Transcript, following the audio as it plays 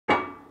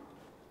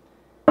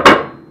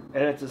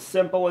And it's as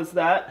simple as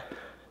that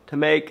to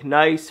make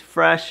nice,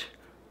 fresh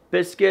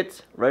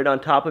biscuits right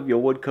on top of your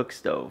wood cook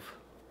stove.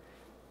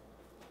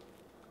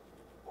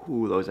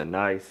 Ooh, those are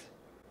nice.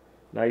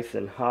 Nice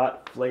and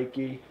hot,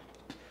 flaky.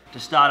 To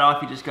start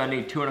off, you're just gonna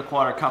need 2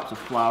 1/4 cups of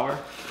flour.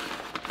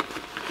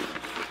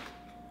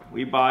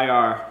 We buy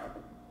our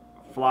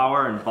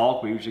flour in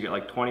bulk. We usually get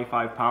like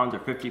 25 pounds or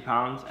 50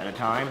 pounds at a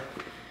time.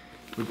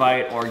 We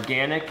buy it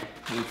organic,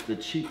 and it's the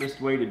cheapest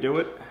way to do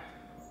it.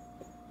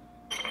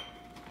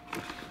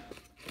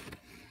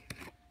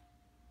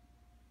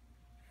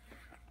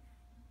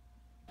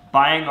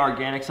 Buying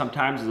organic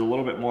sometimes is a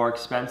little bit more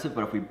expensive,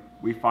 but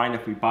we find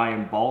if we buy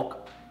in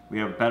bulk, we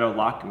have better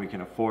luck and we can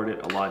afford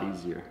it a lot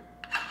easier.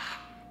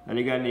 Then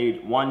you're gonna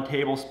need 1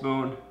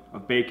 tablespoon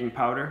of baking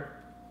powder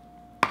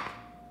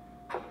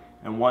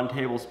and 1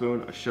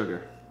 tablespoon of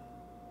sugar.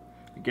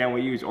 Again,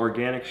 we use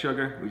organic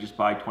sugar. We just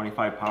buy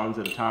 25 pounds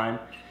at a time.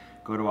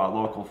 Go to our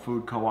local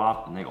food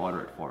co-op and they order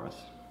it for us.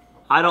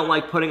 I don't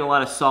like putting a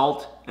lot of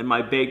salt in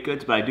my baked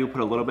goods, but I do put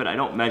a little bit. I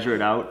don't measure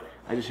it out.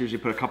 I just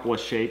usually put a couple of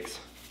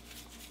shakes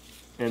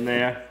in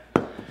there.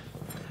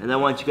 And then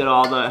once you get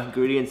all the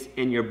ingredients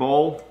in your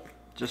bowl,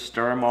 just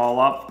stir them all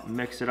up,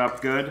 mix it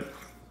up good.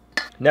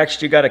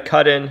 Next, you gotta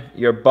cut in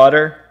your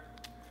butter.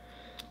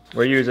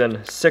 We're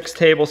using 6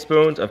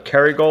 tablespoons of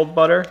Kerrygold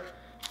butter.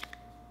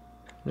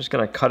 I'm just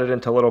gonna cut it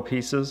into little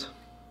pieces.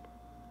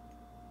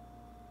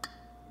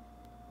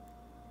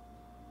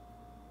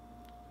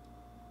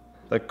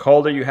 The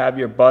colder you have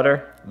your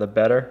butter, the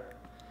better.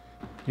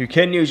 You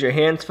can use your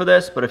hands for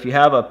this, but if you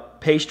have a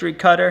pastry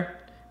cutter,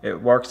 it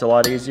works a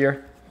lot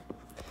easier.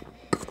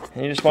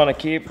 And you just want to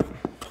keep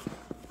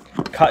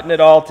cutting it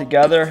all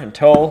together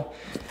until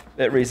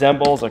it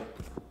resembles a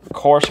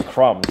coarse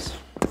crumbs.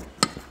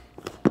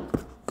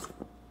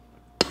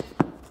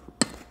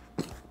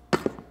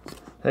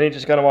 Then you're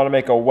just going to want to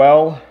make a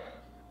well,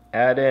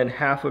 add in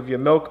half of your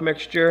milk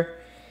mixture,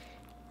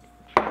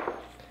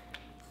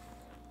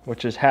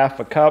 which is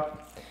 1/2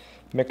 cup.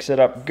 Mix it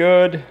up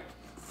good.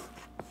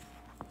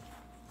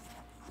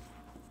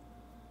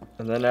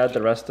 And then add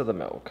the rest of the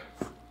milk.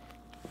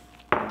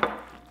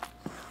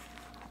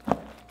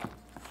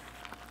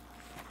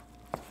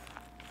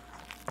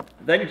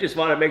 Then you just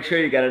want to make sure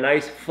you got a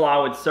nice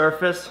floured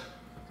surface.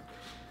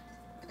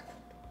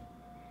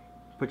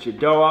 Put your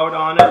dough out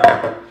on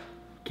it.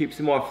 Keep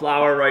some more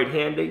flour right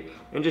handy.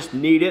 And just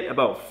knead it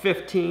about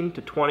 15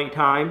 to 20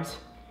 times.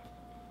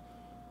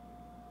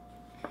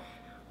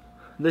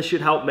 This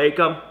should help make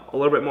them a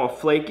little bit more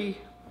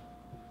flaky.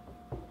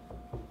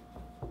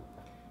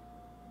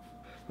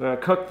 We're going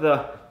to cook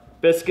the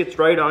biscuits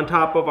right on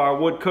top of our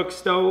wood cook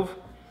stove.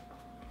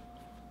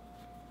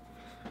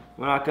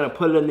 We're not going to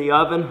put it in the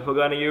oven. We're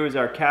going to use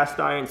our cast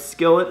iron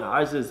skillet.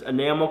 Ours is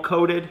enamel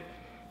coated.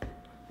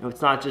 And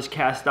it's not just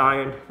cast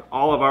iron.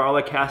 All of our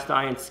other cast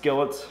iron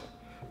skillets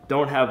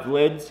don't have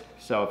lids.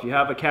 So if you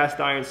have a cast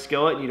iron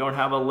skillet and you don't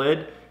have a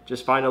lid,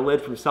 just find a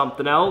lid from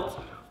something else.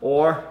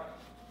 Or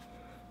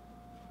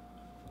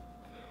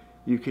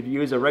you could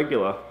use a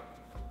regular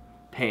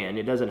pan.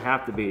 It doesn't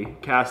have to be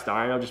cast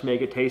iron. I'll just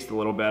make it taste a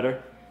little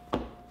better.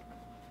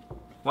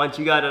 Once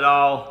you got it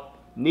all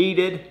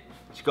kneaded,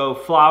 just go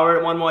flour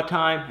it one more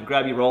time and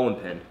grab your rolling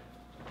pin.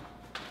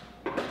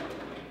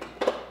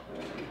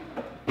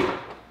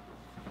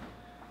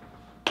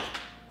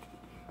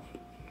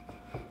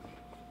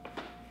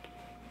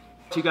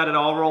 You got it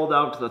all rolled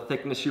out to the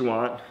thickness you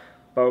want,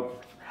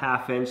 about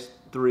 1/2 inch,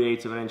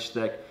 3/8 of an inch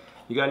thick.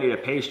 You're gonna need a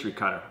pastry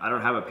cutter. I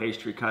don't have a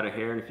pastry cutter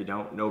here, and if you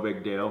don't, no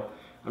big deal.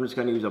 I'm just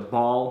gonna use a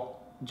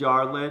ball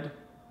jar lid,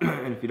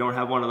 and if you don't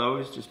have one of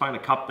those, just find a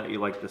cup that you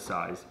like the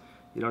size.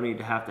 You don't need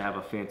to have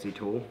a fancy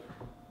tool.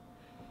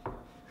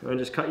 And then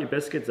just cut your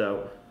biscuits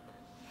out.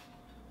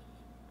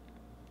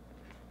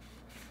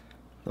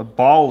 The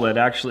ball lid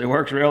actually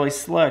works really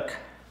slick.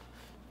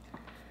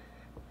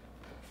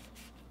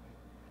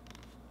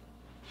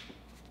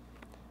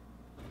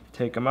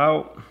 Take them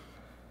out.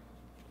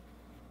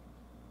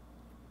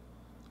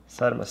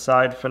 Set them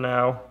aside for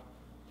now.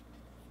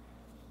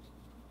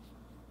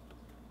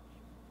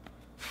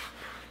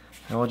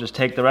 And we'll just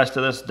take the rest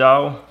of this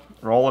dough,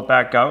 roll it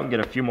back out and get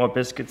a few more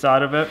biscuits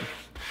out of it.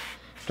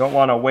 Don't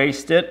want to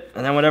waste it.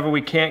 And then whatever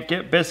we can't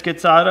get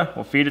biscuits out of,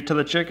 we'll feed it to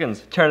the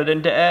chickens. Turn it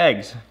into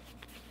eggs.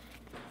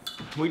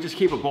 We just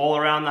keep a bowl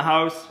around the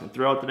house, and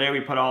throughout the day we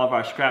put all of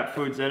our scrap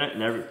foods in it,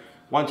 and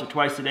once or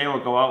twice a day we'll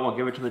go out and we'll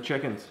give it to the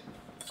chickens.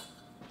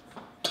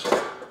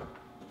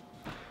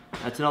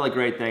 That's another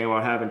great thing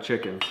about having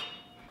chickens.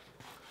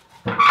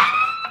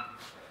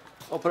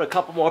 I'll put a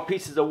couple more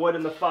pieces of wood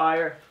in the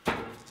fire.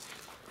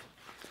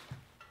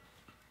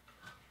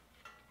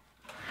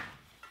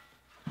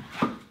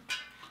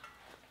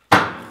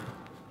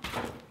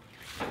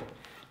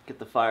 Get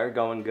the fire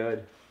going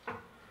good.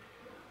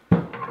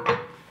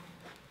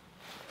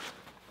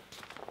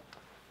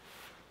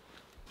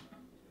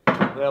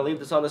 We're gonna leave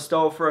this on the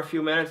stove for a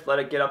few minutes, let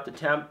it get up to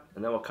temp,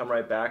 and then we'll come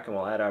right back and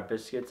we'll add our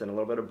biscuits and a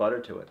little bit of butter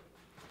to it.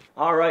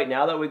 All right,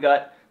 now that we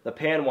got the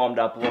pan warmed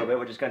up a little bit,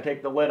 we're just gonna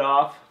take the lid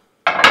off.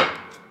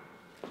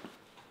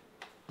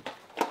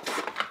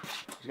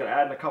 Just gonna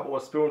add in a couple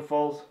of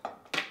spoonfuls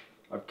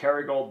of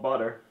Kerrygold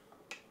butter.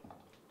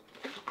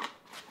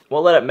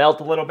 We'll let it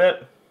melt a little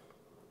bit.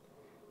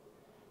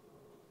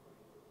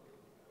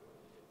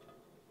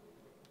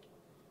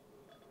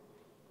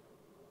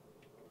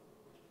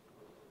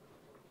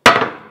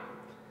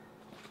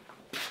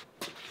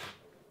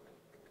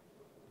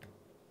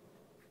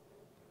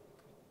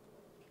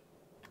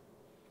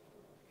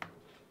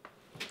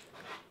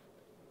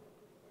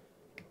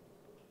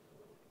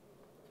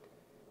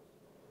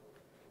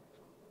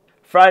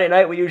 Friday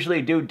night we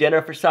usually do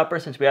dinner for supper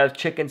since we have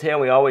chickens here and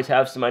we always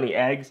have so many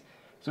eggs.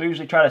 So we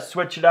usually try to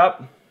switch it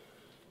up.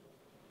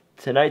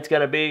 Tonight's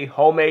gonna be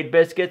homemade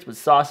biscuits with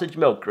sausage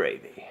milk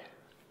gravy.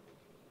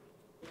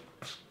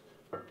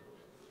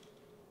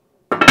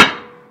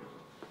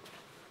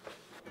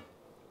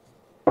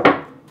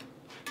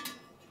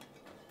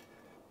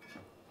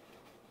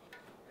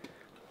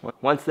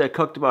 Once they're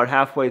cooked about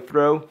halfway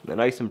through, they're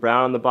nice and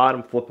brown on the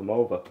bottom, flip them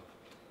over.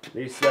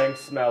 These things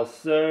smell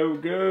so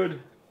good.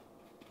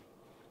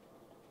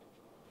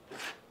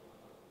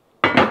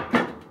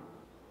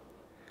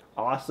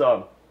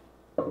 Awesome.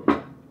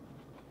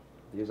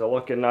 These are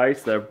looking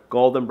nice. They're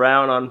golden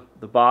brown on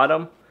the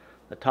bottom.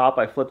 The top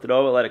I flipped it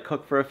over, let it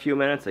cook for a few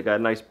minutes. They got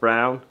a nice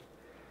brown.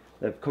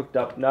 They've cooked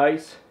up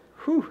nice.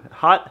 Whew,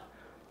 hot.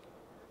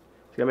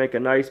 It's gonna make a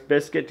nice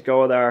biscuit to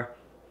go with our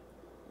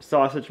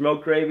sausage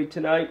milk gravy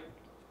tonight.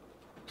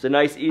 It's a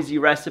nice easy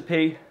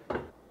recipe.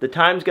 The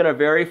time's gonna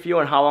vary for you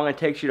on how long it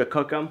takes you to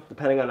cook them,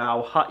 depending on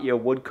how hot your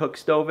wood cook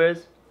stove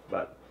is.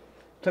 But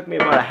it took me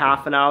about a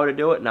half an hour to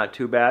do it, not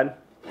too bad.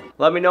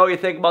 Let me know what you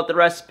think about the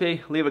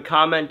recipe. Leave a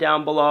comment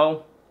down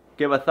below.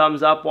 Give a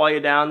thumbs up while you're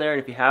down there.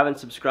 And if you haven't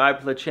subscribed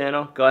to the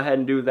channel, go ahead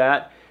and do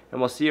that. And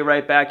we'll see you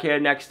right back here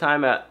next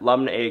time at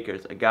Lumnah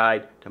Acres, a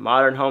guide to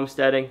modern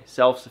homesteading,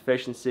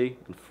 self-sufficiency,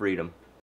 and freedom.